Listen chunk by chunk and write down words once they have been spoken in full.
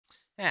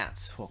And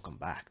welcome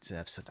back to the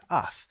episode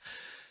of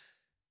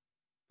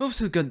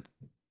Gundam.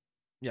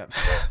 Yeah,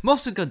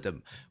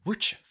 Gundam,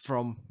 which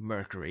from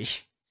Mercury,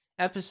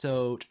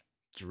 episode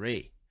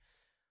 3.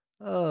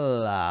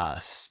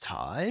 Last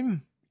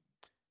time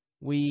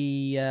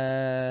we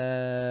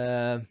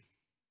oh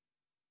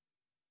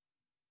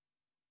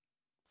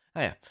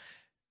yeah.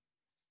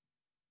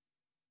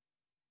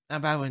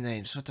 About her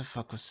names, what the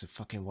fuck was the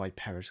fucking white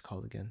parrot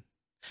called again?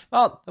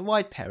 Well, the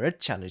white parrot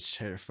challenged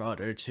her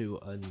father to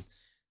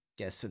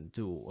guess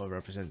into a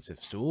representative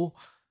duel,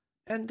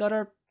 and got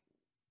a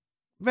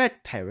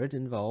red parrot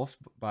involved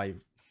by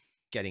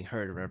getting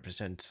her to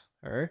represent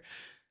her.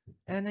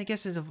 And I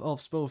guess it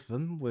involves both of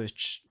them,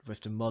 which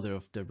with the mother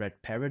of the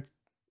red parrot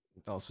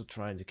also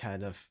trying to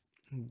kind of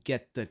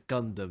get the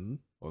Gundam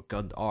or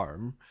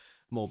Gundam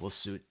mobile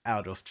suit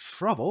out of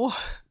trouble,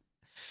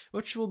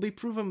 which will be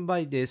proven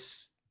by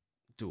this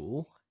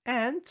duel,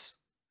 and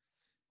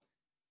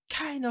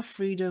kind of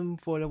freedom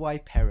for the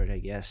white parrot, I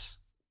guess.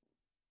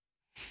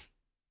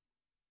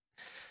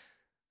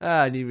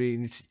 I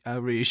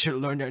really should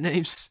learn their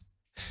names.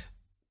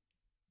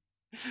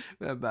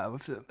 We're bad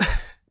with them.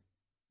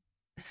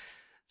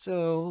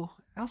 So,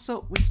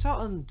 also, we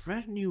saw a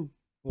brand new,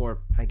 or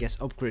I guess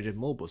upgraded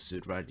mobile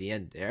suit right at the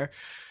end there.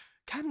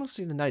 Kind of looks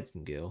like the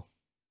Nightingale.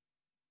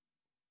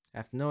 I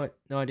have no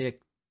idea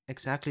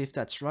exactly if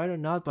that's right or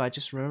not, but I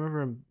just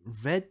remember a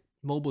red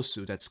mobile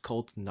suit that's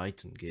called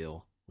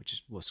Nightingale,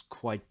 which was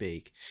quite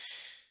big.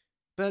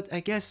 But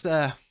I guess,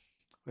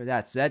 with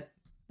that said,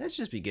 let's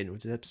just begin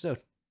with this episode.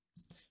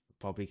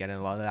 Probably getting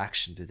a lot of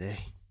action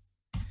today.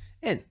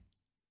 In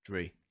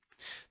 3,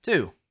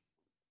 2,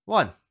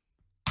 1,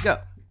 go.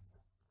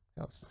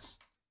 How's this?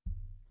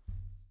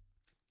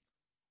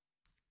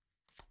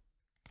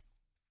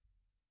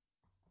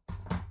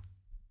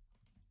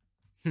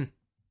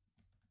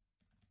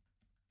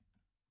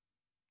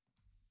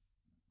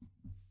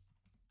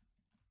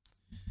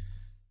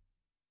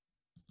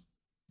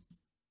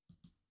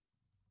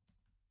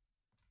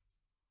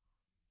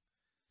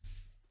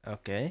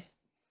 Okay.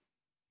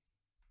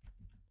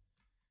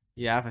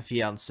 You have a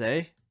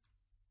fiance.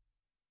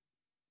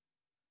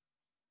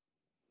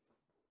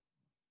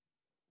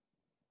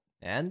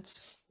 And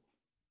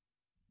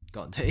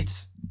go on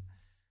dates.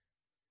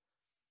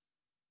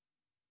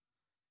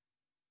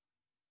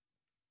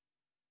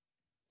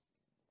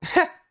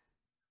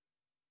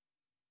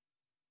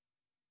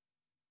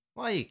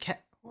 Why you can't?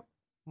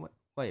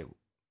 Wait. You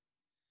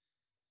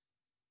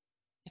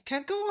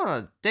can't go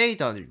on a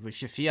date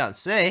with your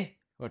fiance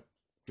or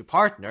your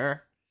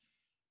partner.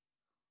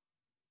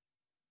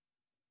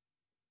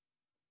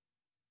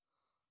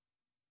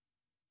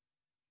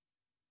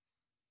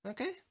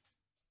 Okay.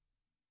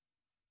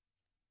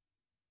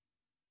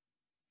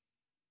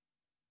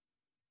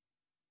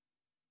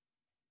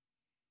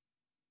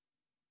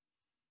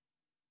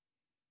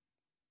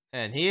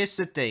 And here's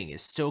the thing,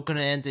 it's still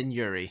gonna end in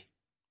Yuri.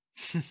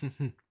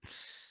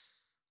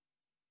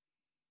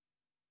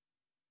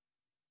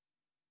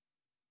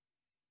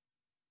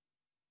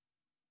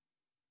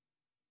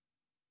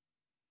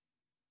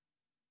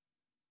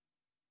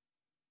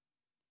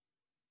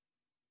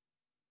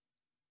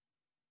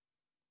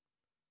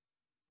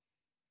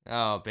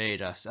 Oh,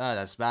 betas. Ah,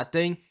 that's a bad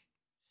thing.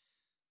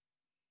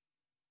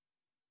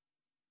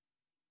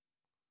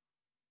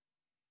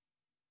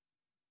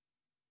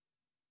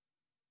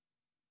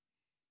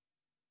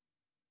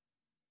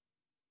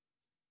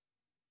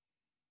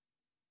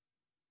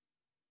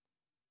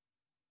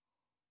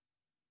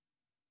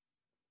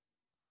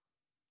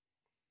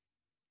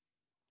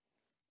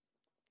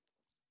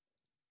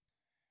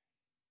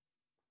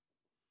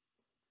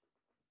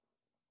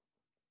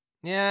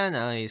 Yeah,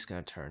 no, he's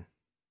gonna turn.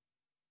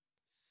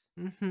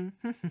 I'm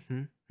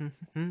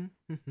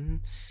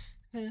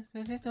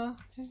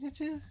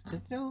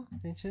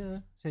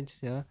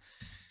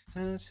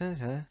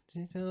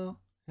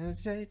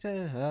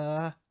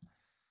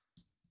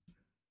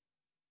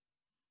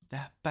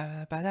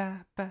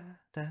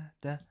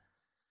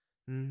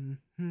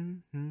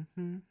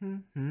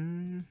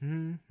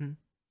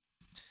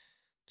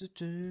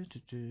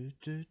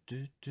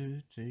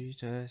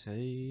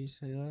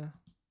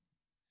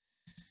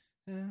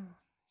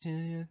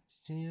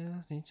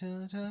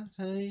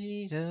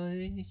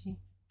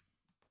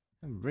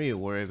really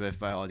worried if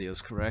my audio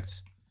is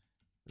correct.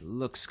 It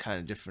looks kind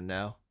of different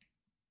now.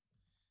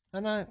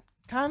 And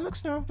kind of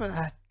looks normal, but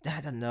I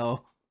don't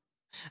know.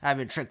 I've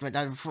been tricked by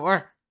that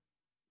before.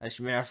 As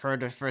you may have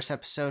heard the first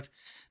episode,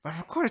 but I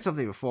recorded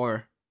something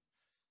before.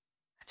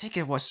 I think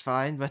it was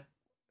fine, but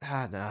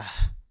no.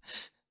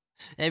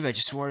 Maybe I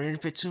just worried a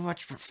bit too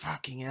much for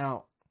fucking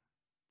out.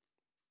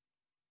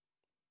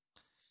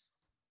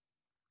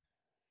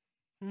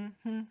 I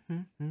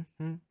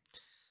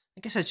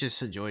guess I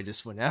just enjoy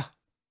this one now.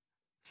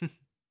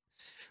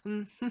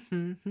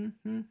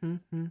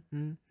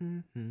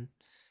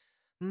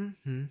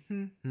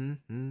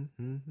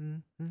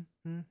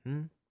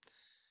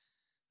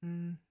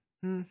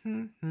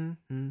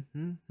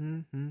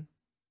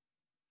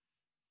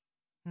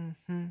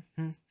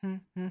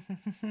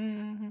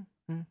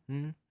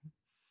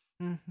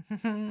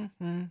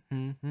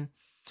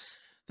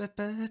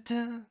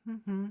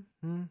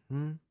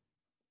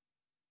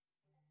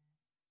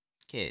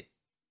 Kid.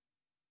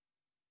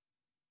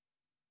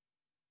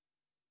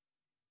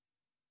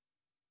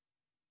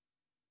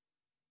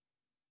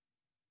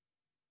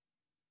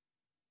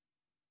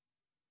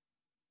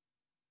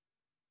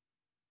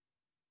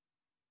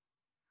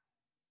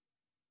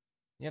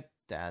 Yep,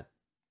 that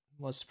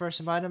was the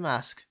person by the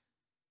mask.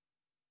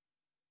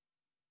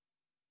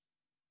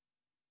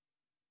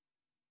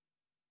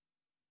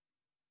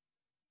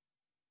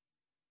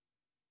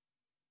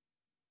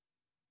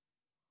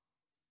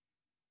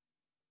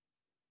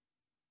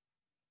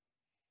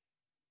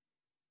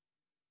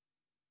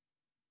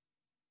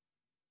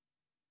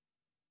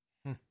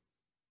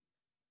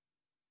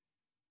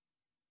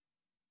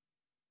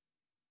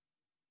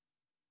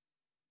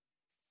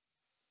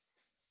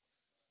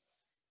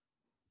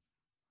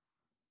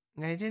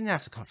 They didn't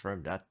have to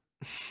confirm that.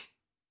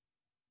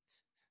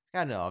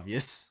 Kinda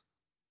obvious.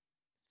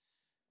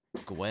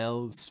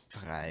 Gwell's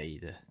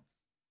pride.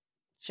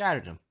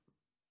 Shattered him.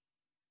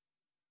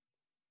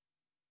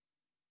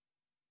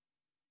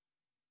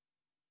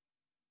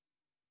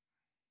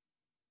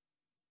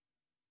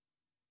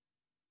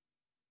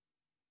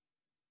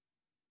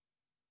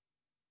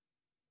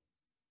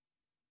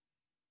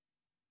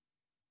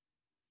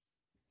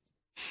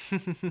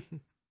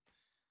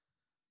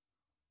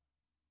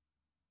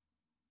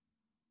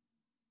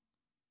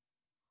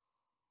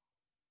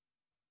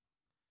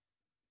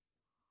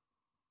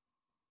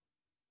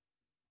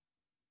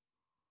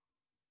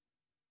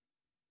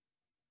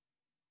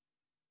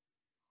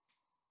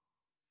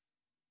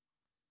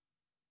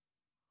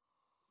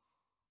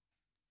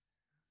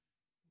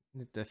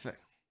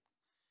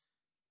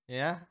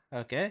 Yeah,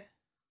 okay.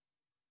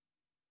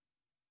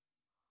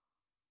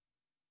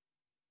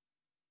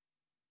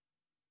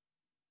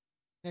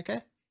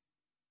 Okay.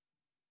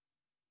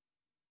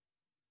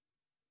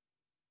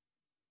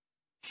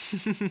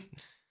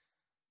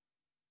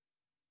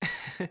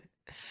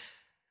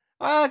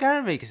 Well,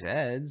 kinda makes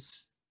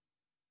sense.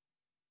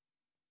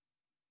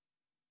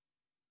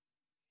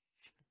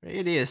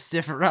 Really is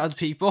different around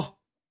people.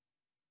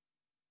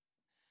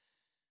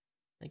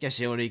 I guess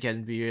she only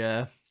can be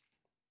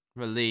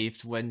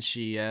relieved when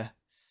she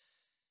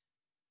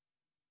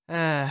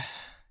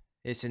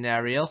is in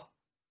Ariel.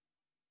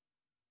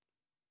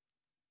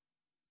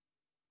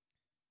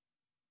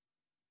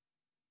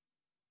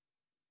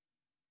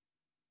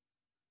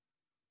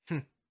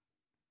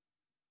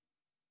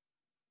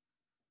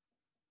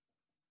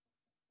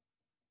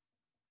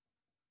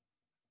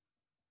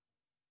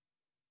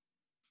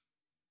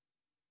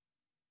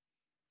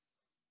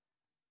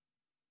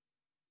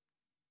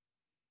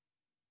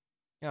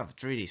 You have a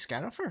 3D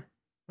scan of her?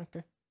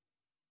 Okay.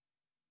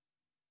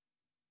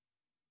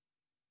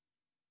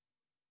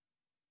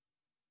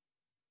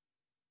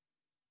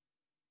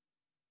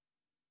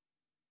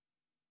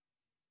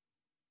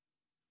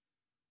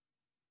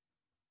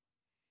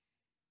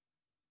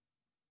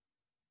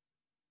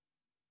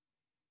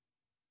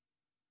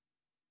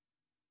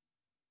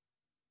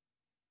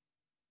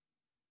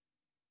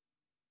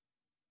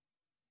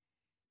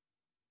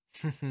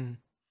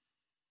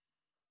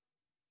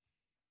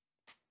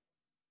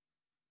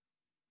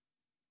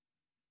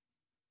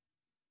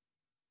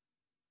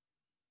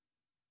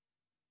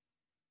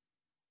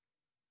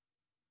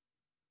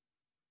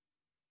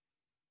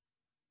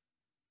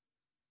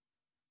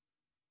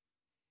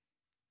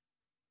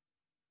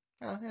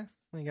 Oh, yeah,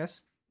 I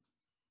guess.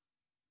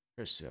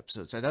 First 2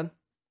 episodes I done.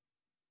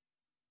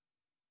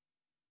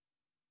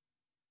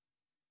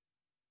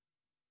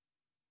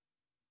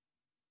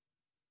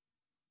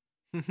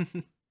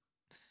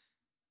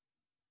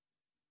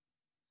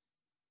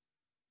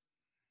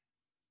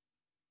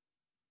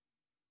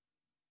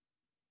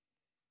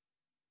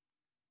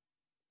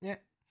 Yeah.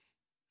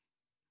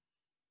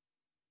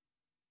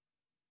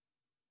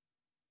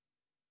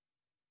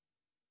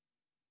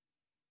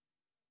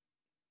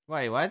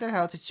 Why the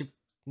hell did you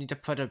need to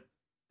put a,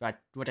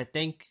 what I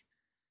think,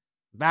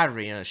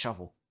 battery in a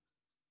shovel?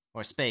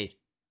 Or a spade?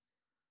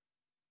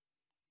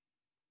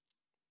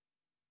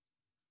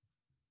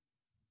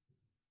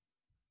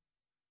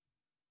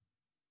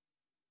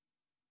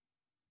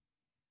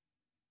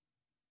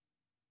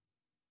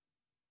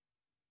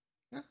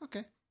 Yeah,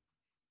 okay.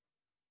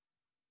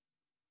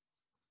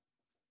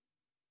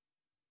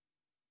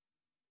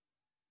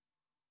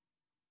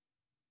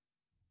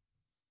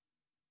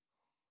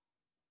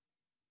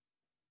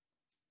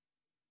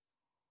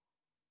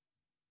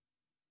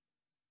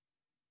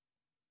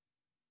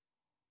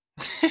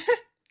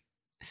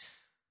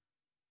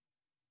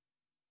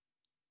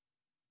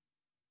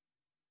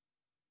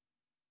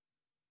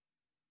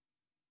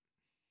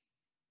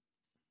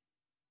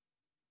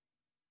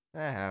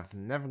 I have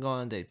never gone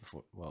on a date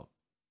before. Well,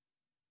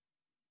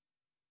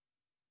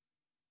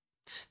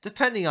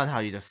 depending on how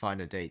you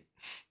define a date.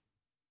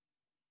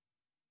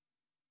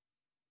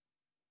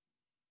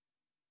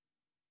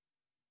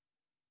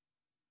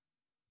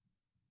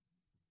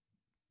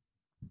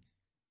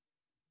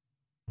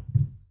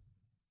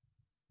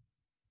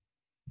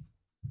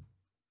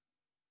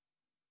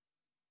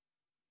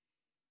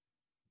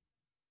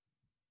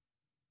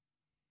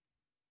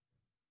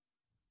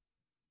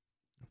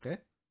 Okay.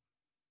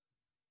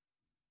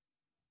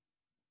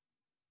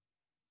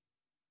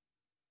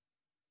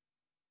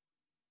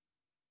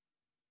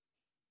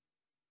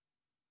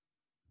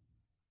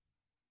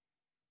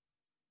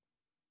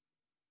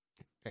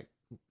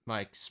 My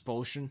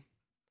expulsion.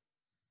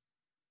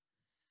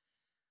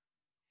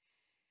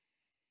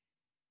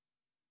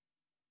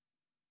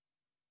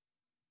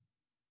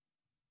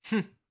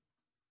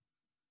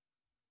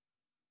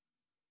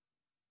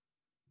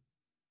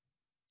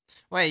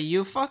 Wait,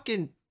 you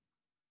fucking...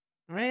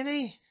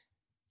 Really?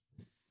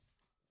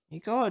 You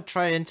gotta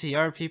try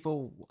NTR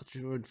people what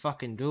you would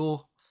fucking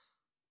do.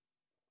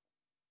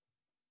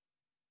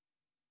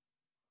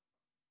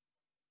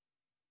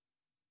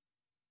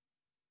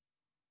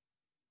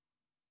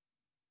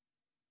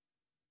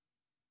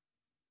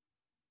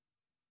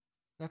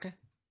 Okay.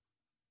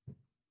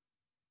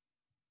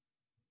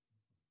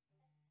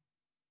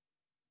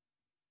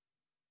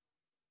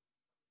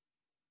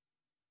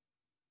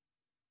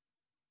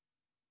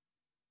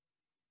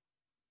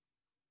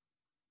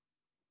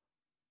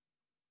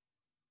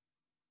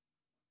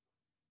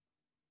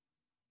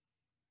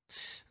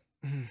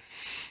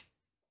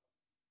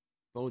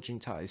 Bulging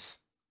ties.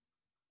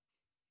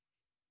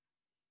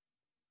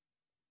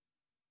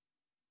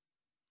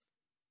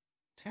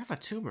 Do you have a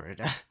tumor in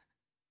that?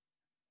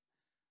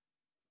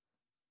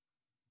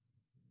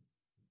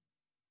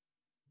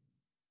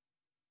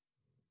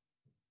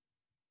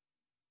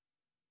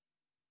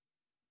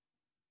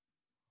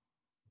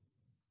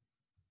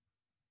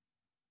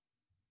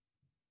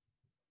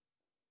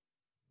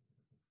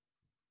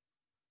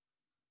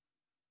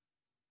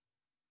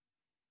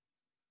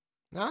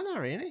 No, not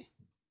really.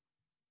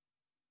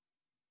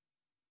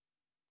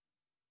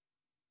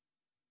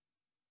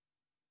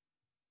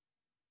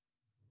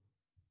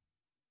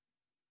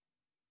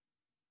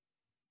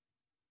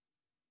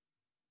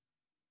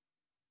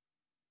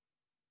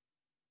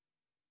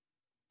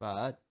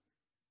 But...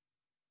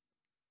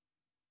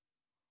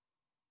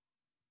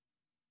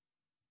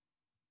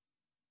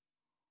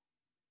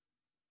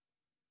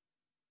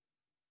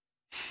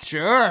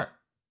 Sure!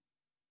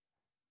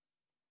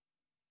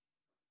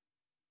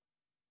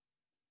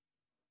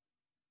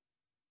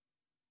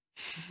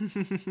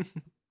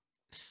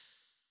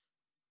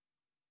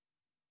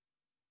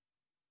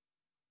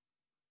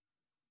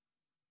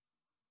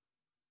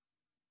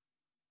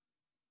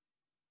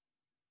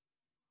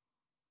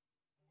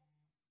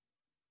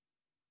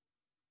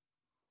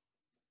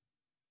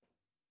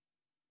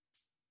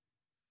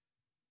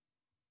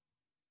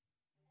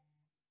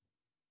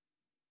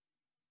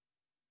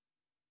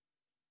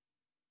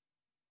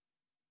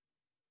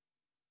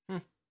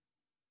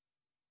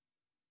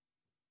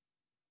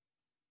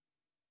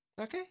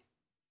 Okay.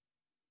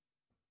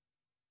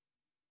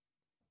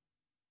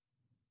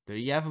 Do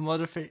you have a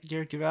mother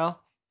figure, Giral?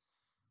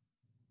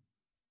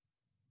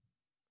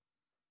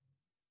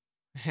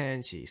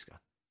 And she's gone.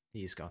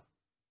 He's gone.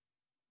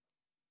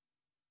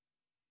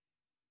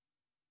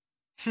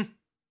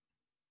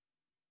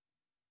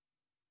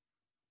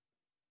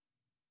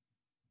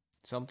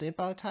 Something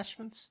about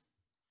attachments?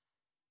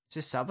 Is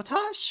this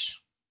sabotage?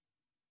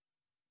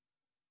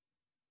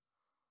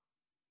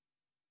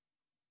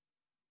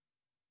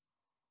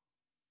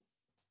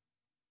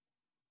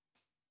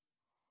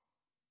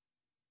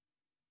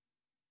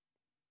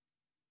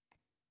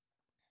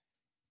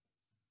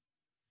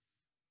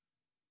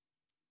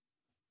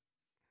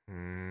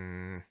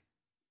 Hmm.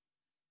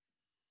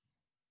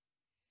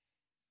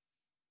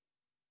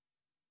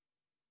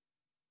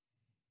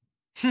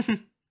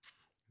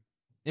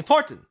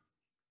 Important.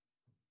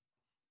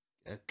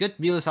 A good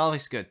meal is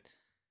always good.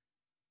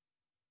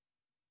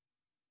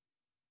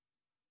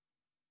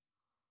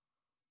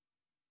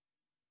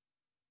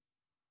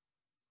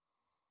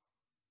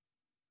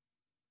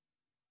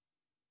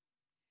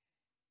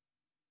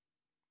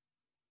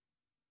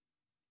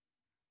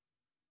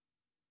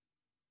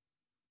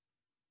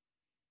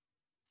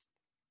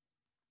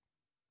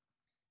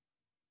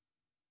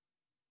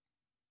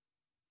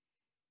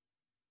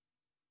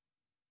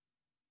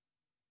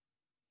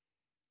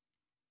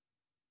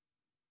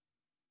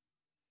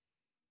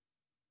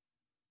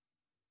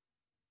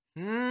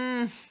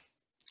 Hmm.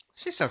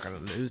 She's still gonna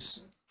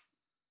lose.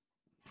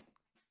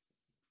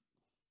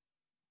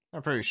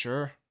 I'm pretty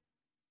sure.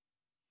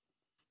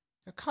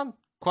 I can't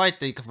quite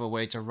think of a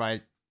way to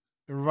write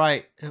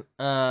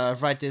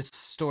this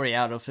story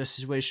out of a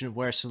situation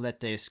where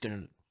Solete is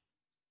gonna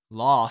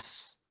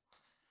lost.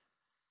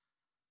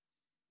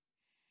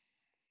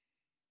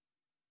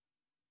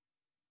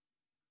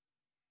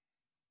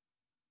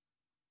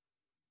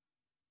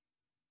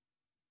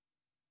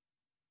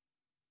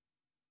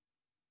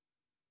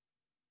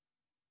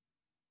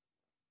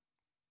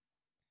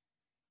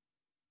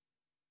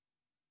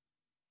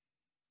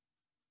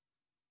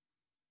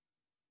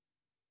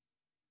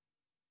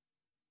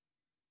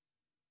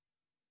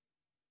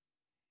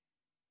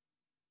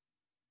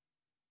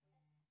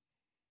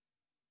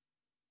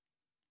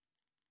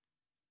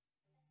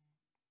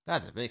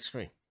 That's a big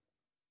screen.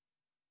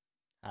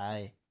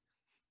 Hi.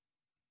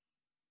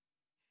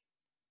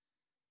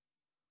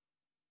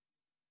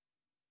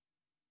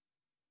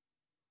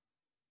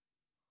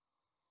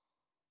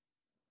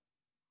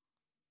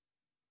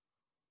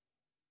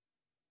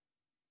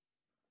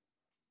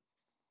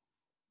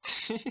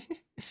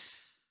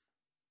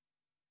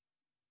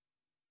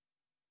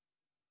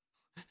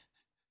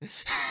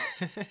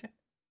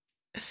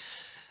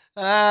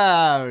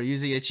 We're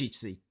using a cheat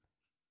sheet.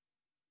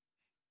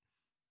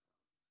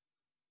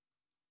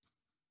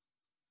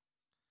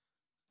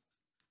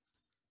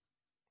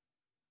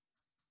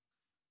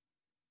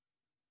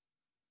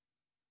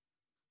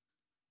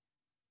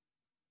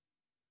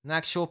 An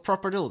actual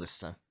proper duel this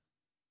time.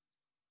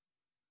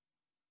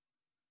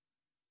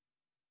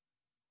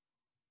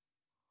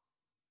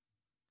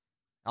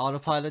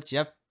 Autopilot,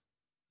 yep.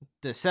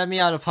 The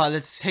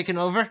semi-autopilot's taken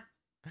over.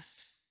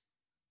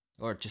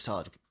 Or just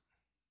autopilot.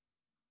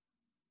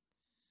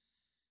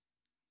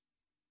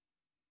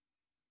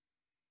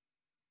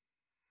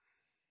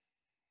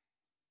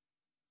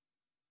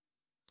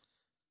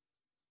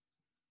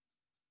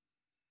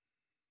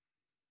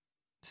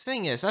 The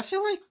thing is, I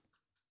feel like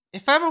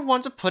if I ever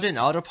want to put in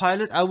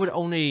autopilot, I would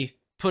only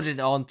put it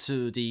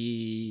onto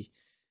the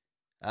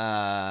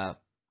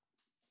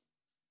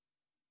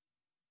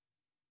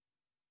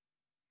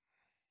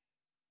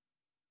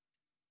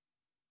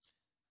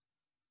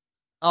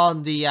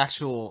on the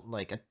actual,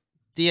 like,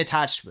 the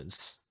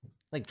attachments,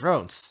 like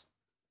drones.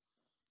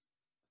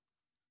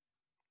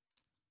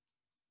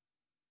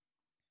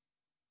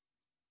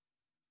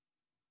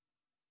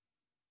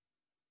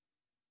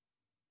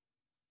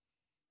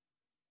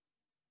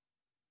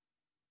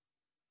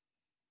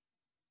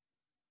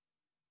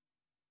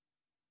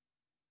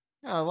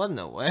 Oh, well,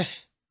 no way.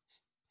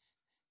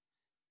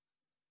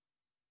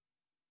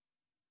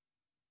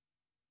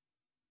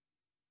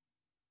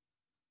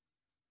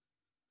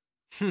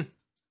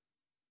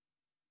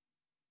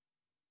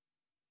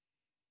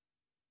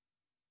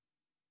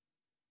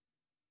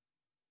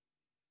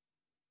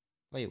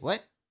 Wait,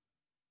 what?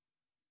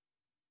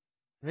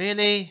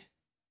 Really?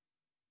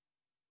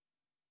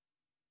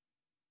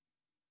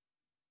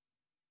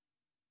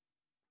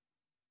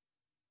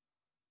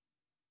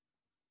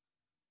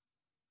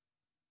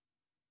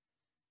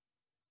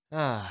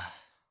 Ah.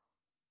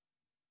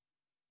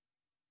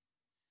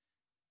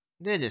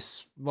 This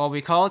is what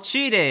we call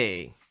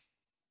cheating.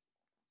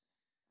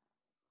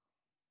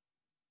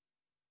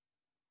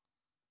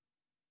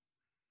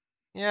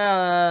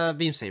 Yeah,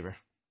 beam saber.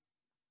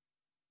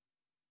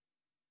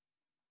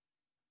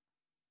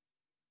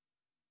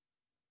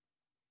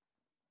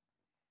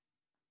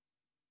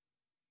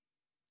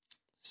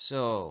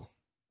 So.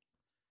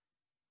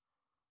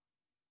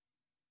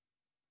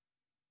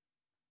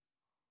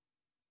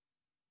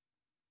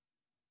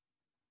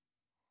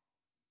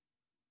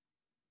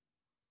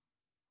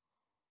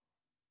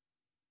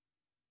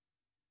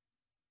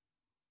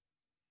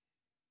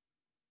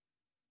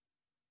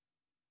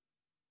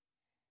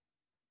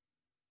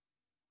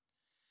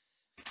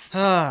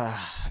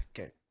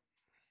 Okay.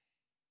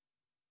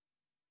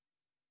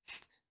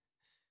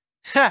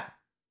 Ha!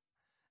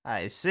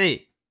 I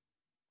see.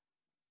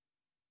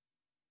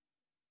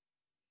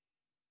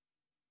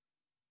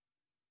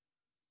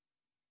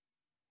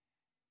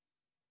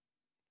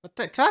 What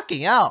the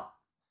fucking hell?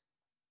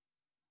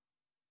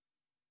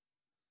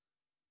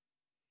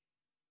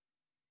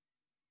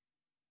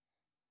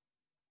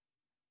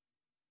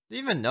 Do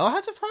you even know how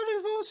to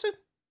pilot a suit?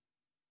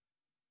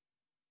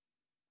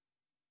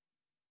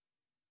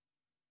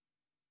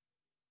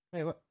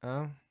 Wait, what?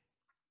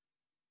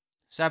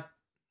 Sap.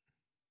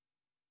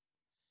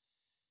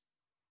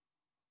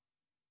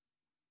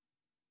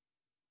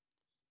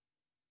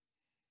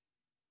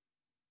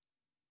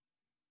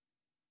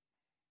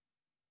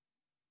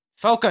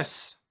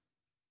 Focus!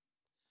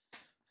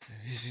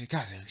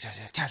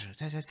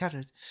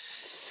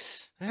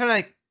 I'm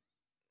like,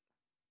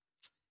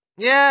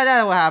 yeah,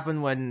 that will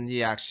happen when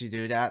you actually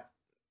do that.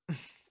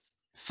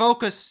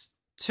 Focus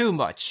too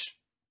much.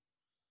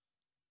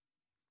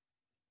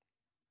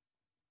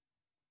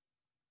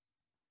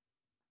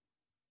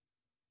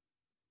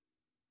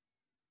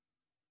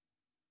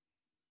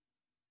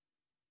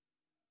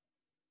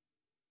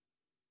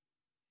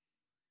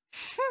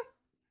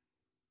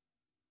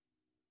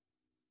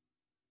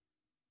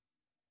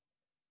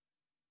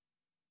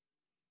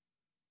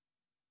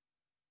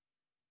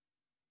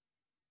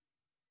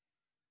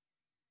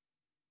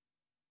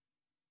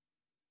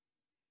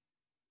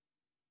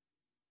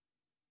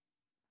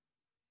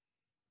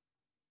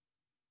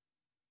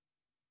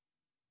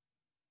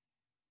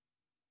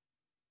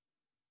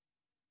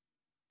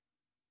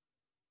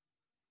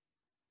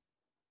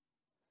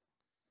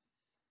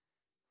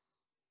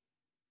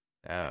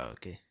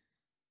 Okay.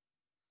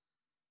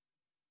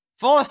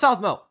 Full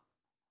assault mode.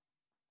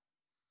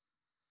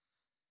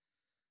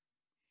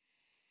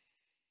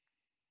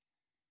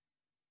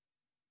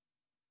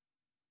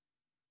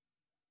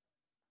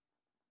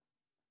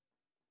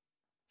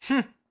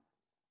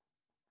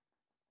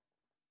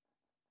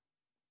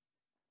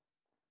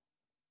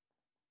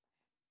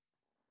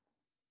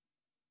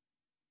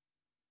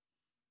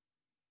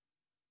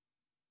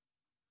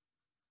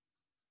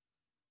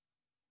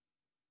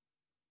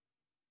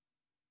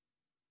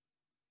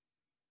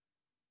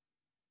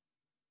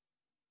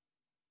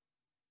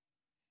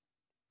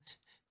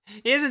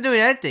 He isn't doing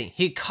anything.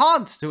 He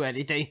can't do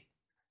anything.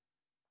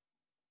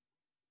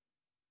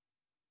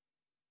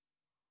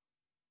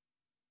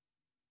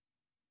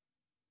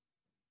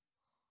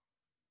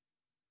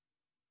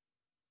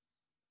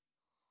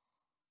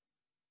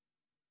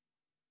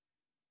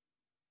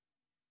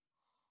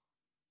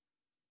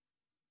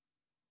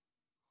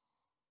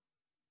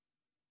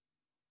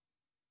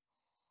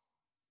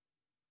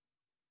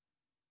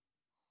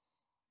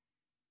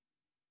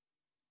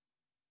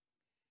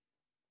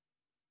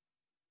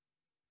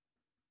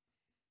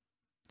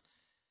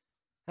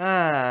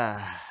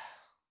 Ah.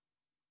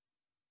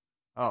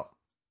 Oh.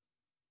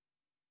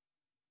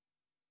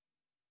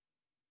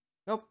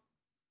 Nope.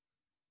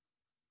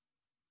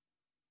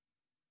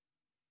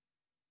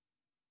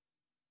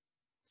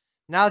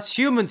 Now it's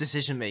human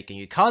decision making.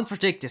 You can't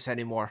predict this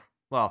anymore.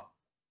 Well,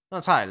 not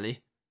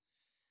entirely.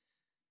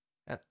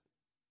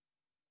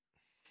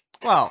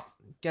 Well,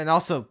 you can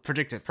also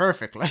predict it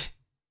perfectly.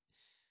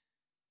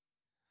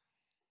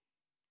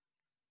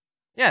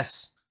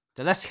 Yes,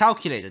 they're less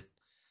calculated.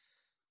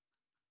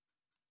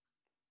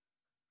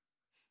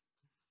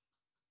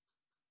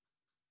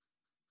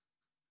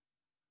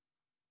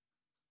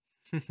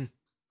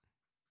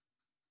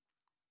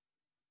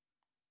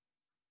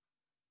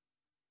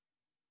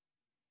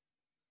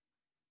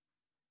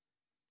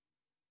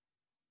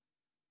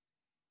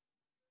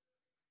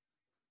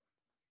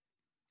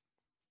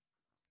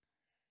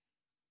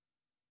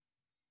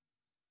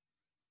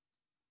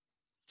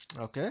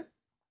 Okay.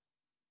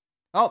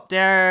 Oh,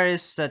 there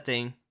is the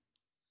thing.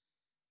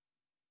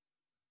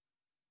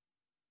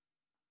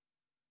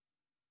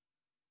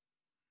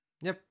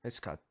 Yep, it's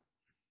cut.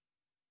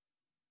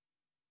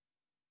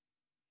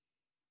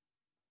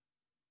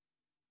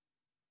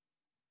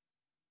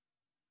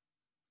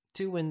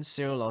 2 wins,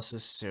 0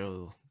 losses,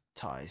 0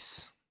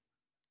 ties.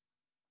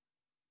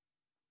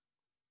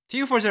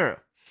 2-4-0.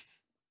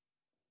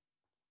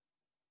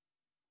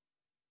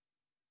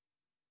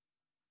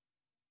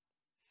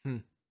 Hmm.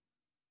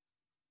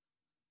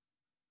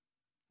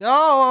 Oh,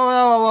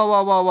 whoa,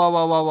 whoa, whoa, whoa, whoa,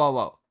 whoa, whoa, whoa,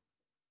 whoa.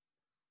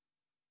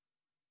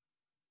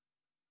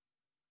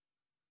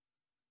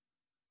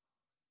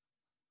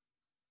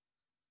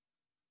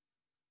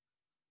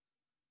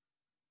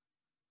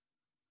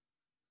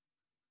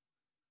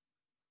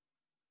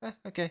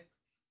 Okay.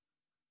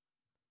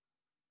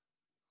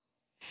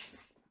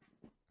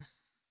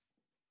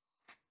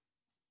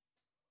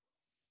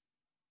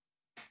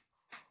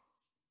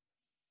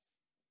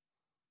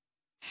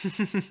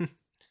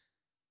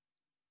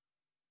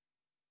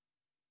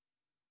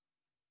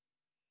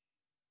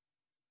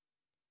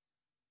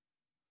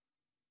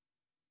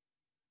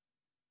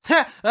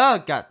 Oh,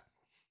 God.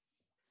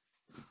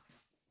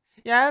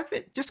 Yeah,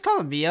 just call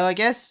him Mio, I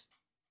guess.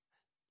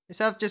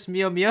 Instead of just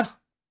Mio Mio.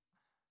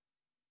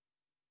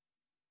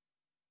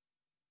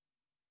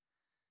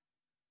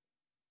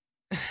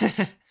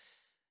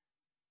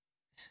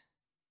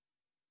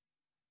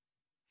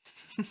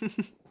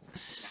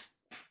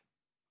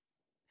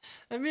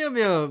 And Mio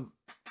Mio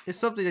is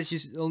something that you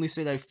only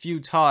say like a few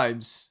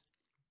times.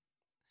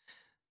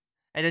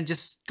 And then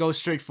just go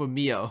straight for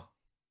Mio.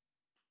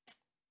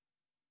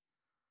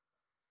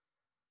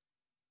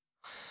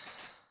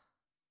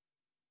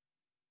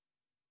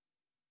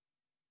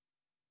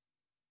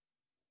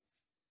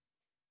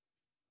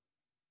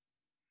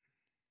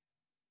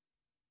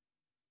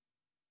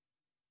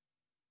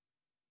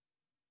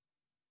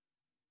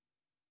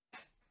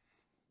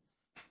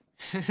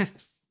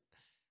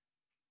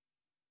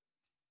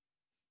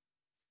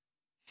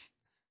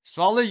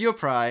 Swallow your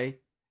pride.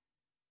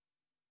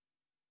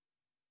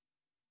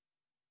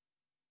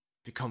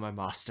 Become my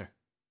master.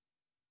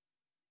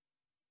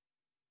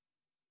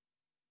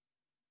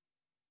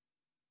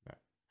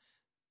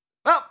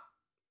 Oh!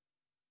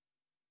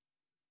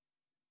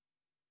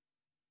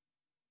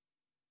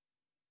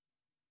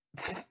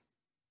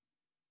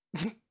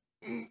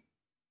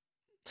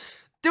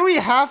 Do we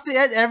have to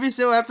end every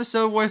single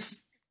episode with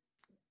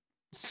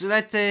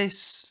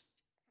Celeste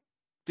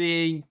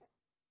being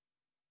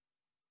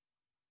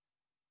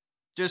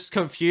just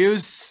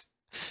confused?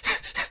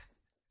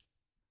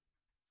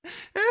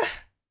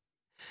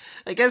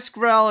 I guess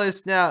Grell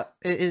is now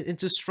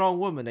into strong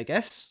woman, I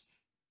guess.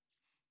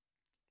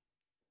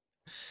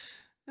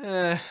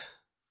 That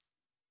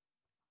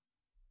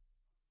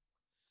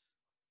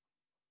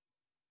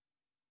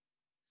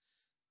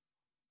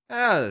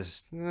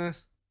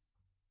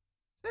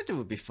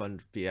would be fun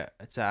to be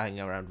to hang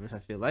around with, I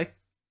feel like.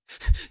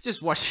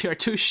 Just watching her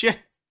do shit.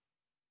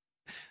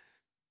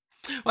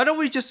 Why don't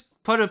we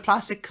just put a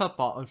plastic cup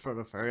out in front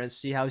of her and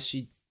see how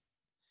she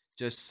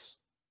just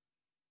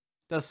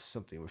does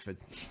something with it.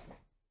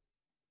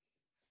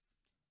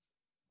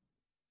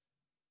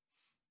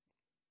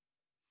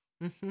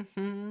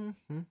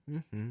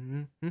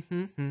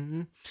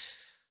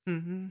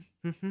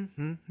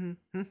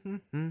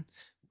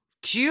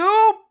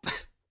 Cube!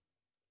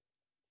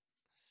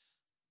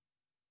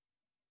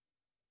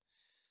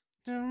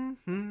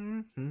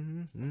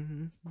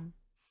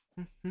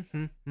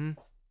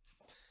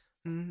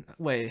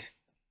 Wait.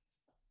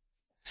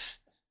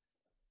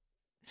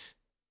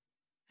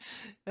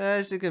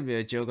 It's gonna be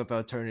a joke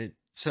about turning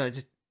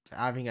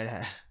having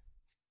a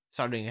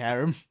starting a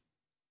harem.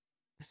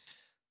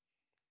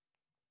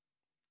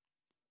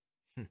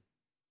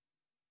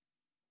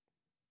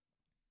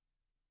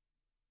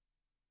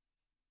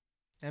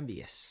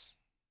 MBS.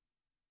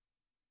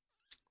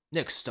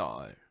 Next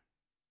star.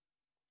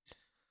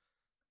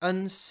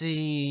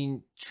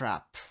 Unseen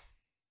Trap.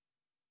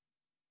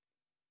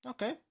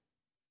 Okay.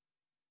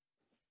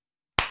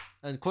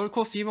 And quote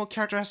unquote female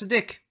character has a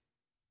dick.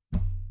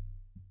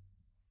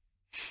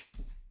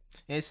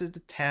 Is it the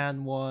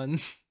tan one?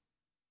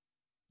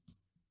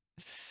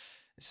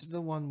 Is it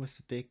the one with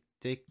the big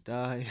dick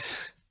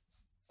thighs?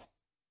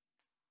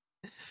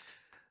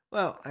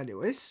 Well,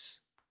 anyways.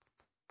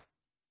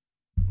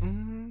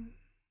 Yeah,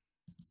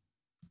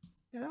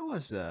 that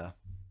was a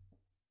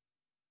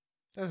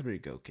pretty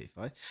good okay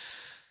fight.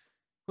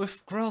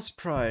 With Grell's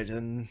pride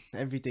and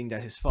everything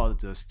that his father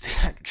does,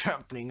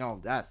 trampling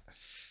on that.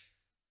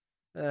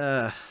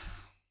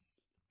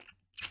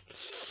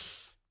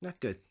 Not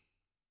good.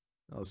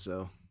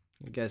 Also,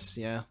 I guess,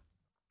 yeah.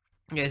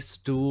 I guess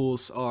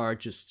duels are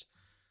just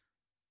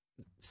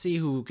see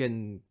who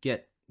can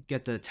get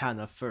the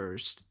Tana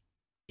first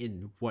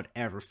in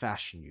whatever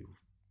fashion you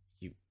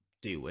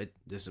do it.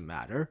 Doesn't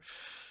matter.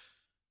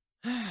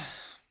 I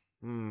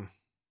don't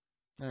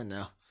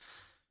know.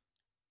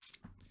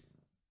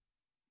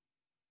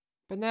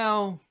 But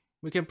now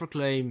we can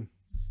proclaim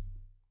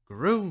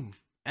groom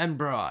and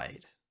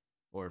bride,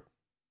 or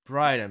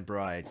bride and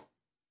bride,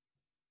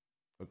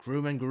 or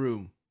groom and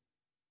groom,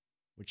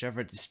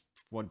 whichever is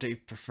what they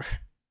prefer.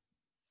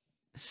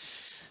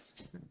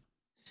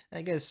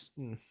 I guess.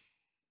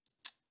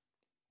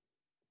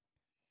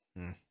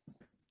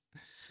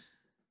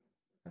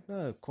 I've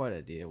not quite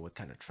idea what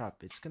kind of trap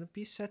it's gonna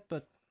be set,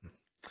 but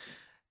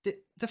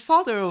the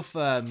father of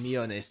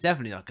Mione is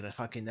definitely not gonna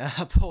fucking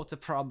uphold the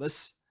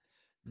promise.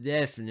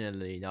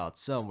 Definitely not.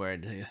 Somewhere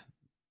in the,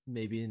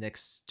 maybe the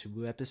next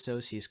 2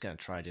 episodes, he's gonna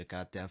try to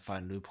goddamn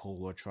find a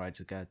loophole or try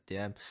to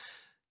goddamn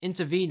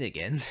intervene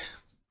again.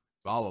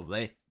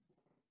 Probably.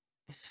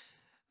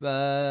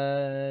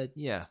 But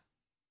yeah.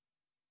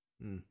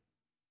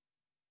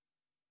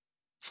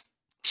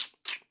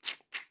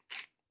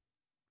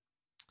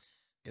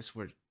 Guess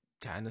we're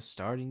kind of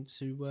starting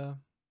to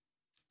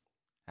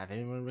have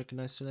anyone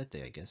recognize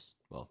Solete, I guess.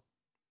 Well,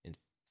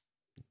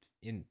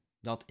 in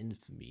not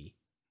infamy,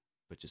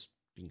 but just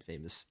being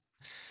famous.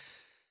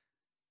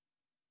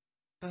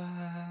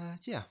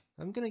 But yeah,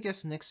 I'm gonna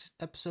guess next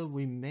episode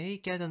we may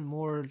get a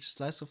more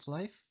slice of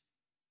life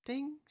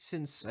thing,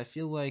 since I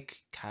feel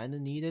like kind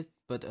of needed,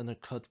 but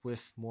undercut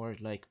with more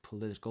like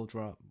political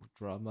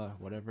drama,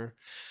 whatever.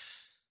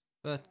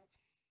 But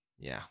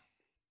yeah,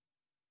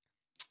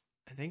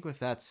 I think with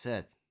that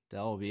said,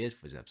 that will be it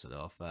for this episode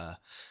of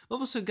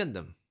Mobile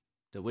Gundam,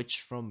 The Witch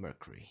from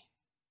Mercury.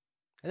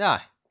 And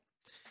I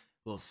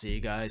will see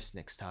you guys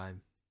next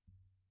time.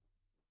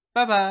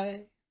 Bye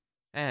bye.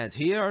 And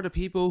here are the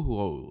people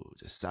who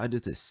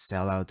decided to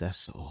sell out their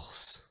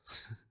souls.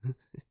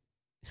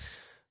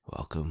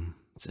 Welcome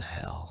to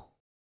hell.